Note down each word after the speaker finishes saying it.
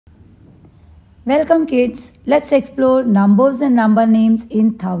Welcome kids, let's explore numbers and number names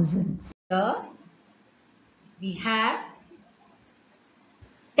in thousands. Here we have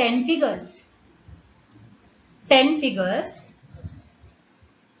 10 figures. 10 figures.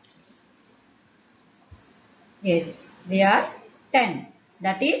 Yes, they are 10.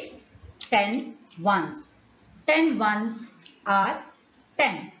 That is 10 ones. 10 ones are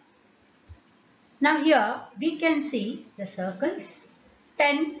 10. Now here we can see the circles.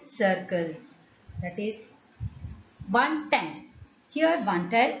 10 circles. That is 110. Here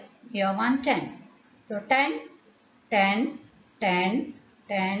 110, here 110. So 10, 10, 10,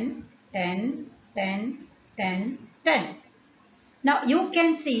 10, 10, 10, 10, 10. Now you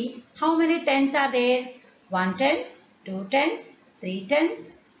can see how many tens are there. 1 ten, 2 tens, 3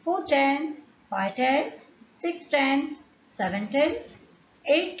 tens, 4 tens, 5 tens, 6 tens, 7 tens,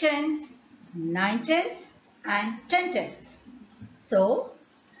 8 tens, 9 tens and 10 tens. So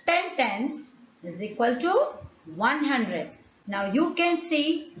 10 tens is equal to 100. Now you can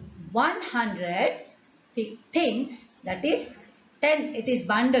see 100 things, that is 10, it is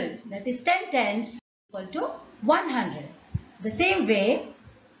bundle, that is 10 tens equal to 100. The same way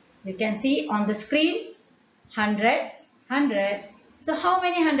you can see on the screen 100, 100. So how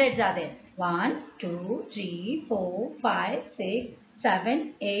many hundreds are there? 1, 2, 3, 4, 5, 6,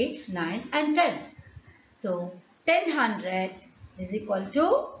 7, 8, 9 and 10. So 10 hundreds is equal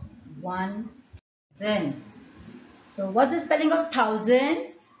to 1000. So what's the spelling of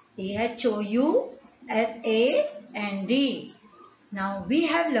thousand? Thousand. Now we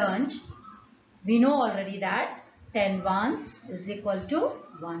have learned, we know already that 10 ones is equal to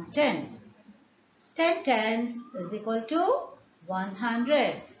 110. 10 tens is equal to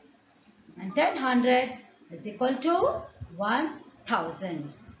 100. And 10 hundreds is equal to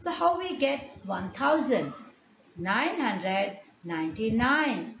 1000. So how we get 1000?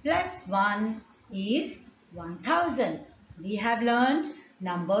 999 plus 1 is 1000. We have learned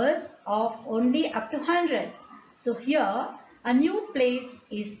numbers of only up to hundreds. So here a new place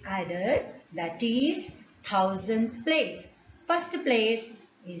is added, that is thousands place. First place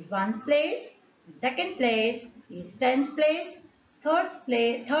is ones place, second place is tens place, third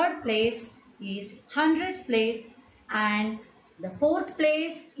place is hundreds place and the fourth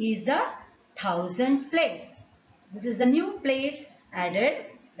place is the thousands place. This is the new place added,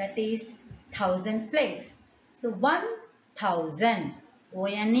 that is thousands place. So 1000,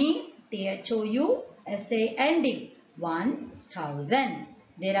 ONETHOUSAND, 1000.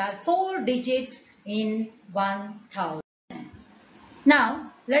 There are 4 digits in 1000.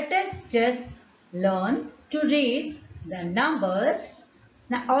 Now let us just learn to read the numbers.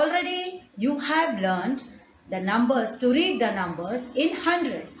 Now already you have learned the numbers, to read the numbers in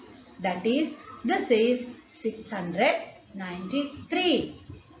hundreds. That is, this is 693.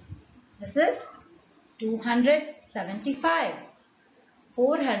 This is 275,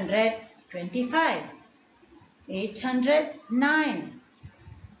 425, 809,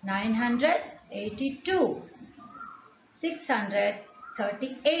 982,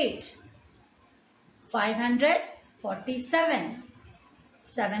 638, 547,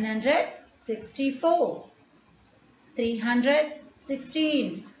 764,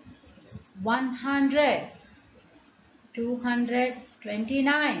 316, 100,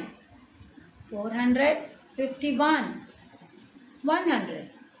 229, 451, 100.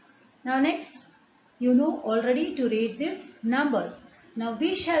 Now next, you know already to read these numbers. Now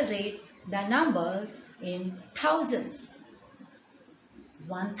we shall read the numbers in thousands.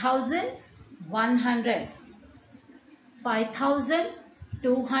 1100,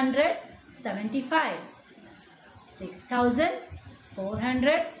 5275,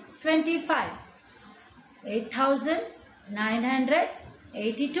 6425,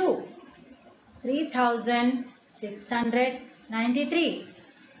 8982, 3693,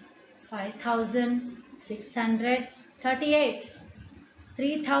 5638,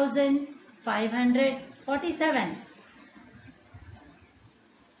 3547,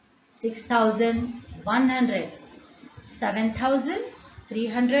 6100,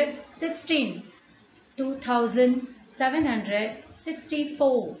 7316,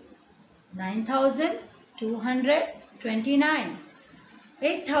 2764, 9229,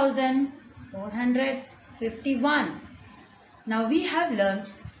 8451. Now we have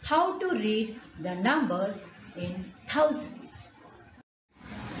learnt how to read the numbers in thousands.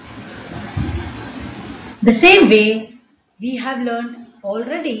 The same way we have learnt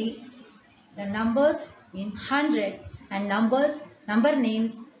already the numbers in hundreds and number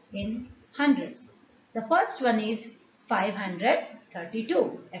names in hundreds. The first one is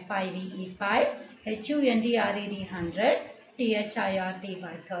 532. FIVE 5, HUNDRED, 100, THIRT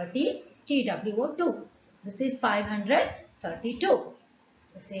by 30 TWO2. This is 532.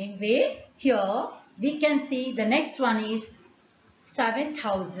 The same way here we can see the next one is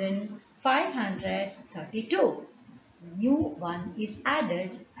 7532. The new one is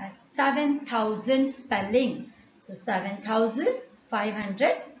added at 7000 spelling. So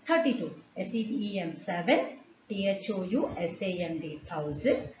 7532. SEVEM 7, THOU SAND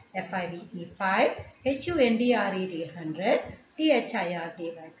 1000, FIVE 5, HUNDRED 100,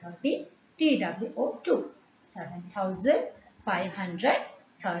 THIRT by 30, TWO 2.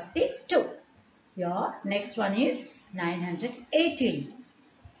 7532. Your next one is 918.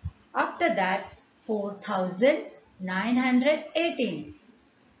 After that 4918.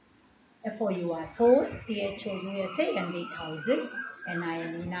 FOUR 4, THOUSAND 1000,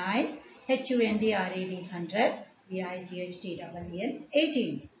 NINE 9, HUNDRED 100, VIGHTEEN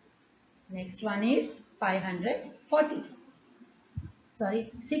 18. Next one is 540.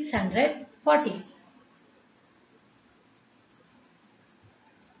 Sorry, 640.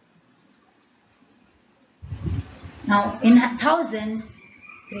 Now in thousands,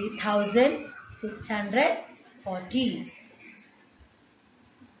 3640,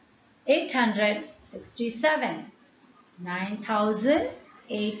 867,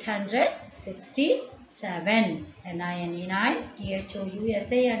 9867, NINE 9,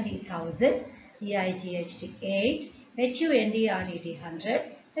 THOUSAND 1000, EIGHT 8, HUNDRED 100,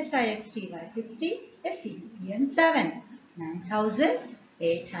 SIXTY 60, SCEN 7,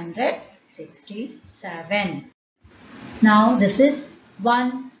 9867. Now this is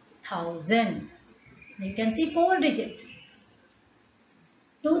 1000. You can see 4 digits.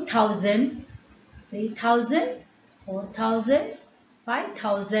 2000, 3000, 4000,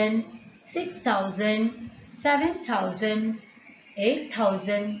 5000, 6000, 7000,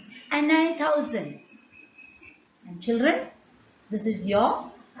 8000 and 9000. And children, this is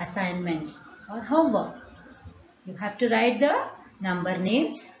your assignment or homework. You have to write the number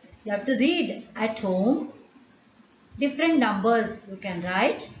names. You have to read at home. Different numbers you can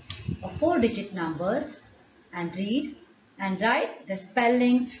write, or 4-digit numbers, and read and write the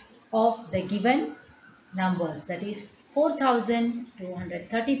spellings of the given numbers. That is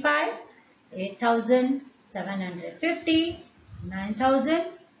 4235, 8750,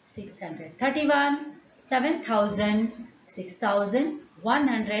 9631, 7000,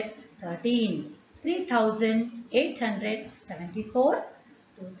 6113, 3874,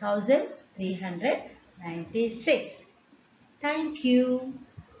 2396. Thank you.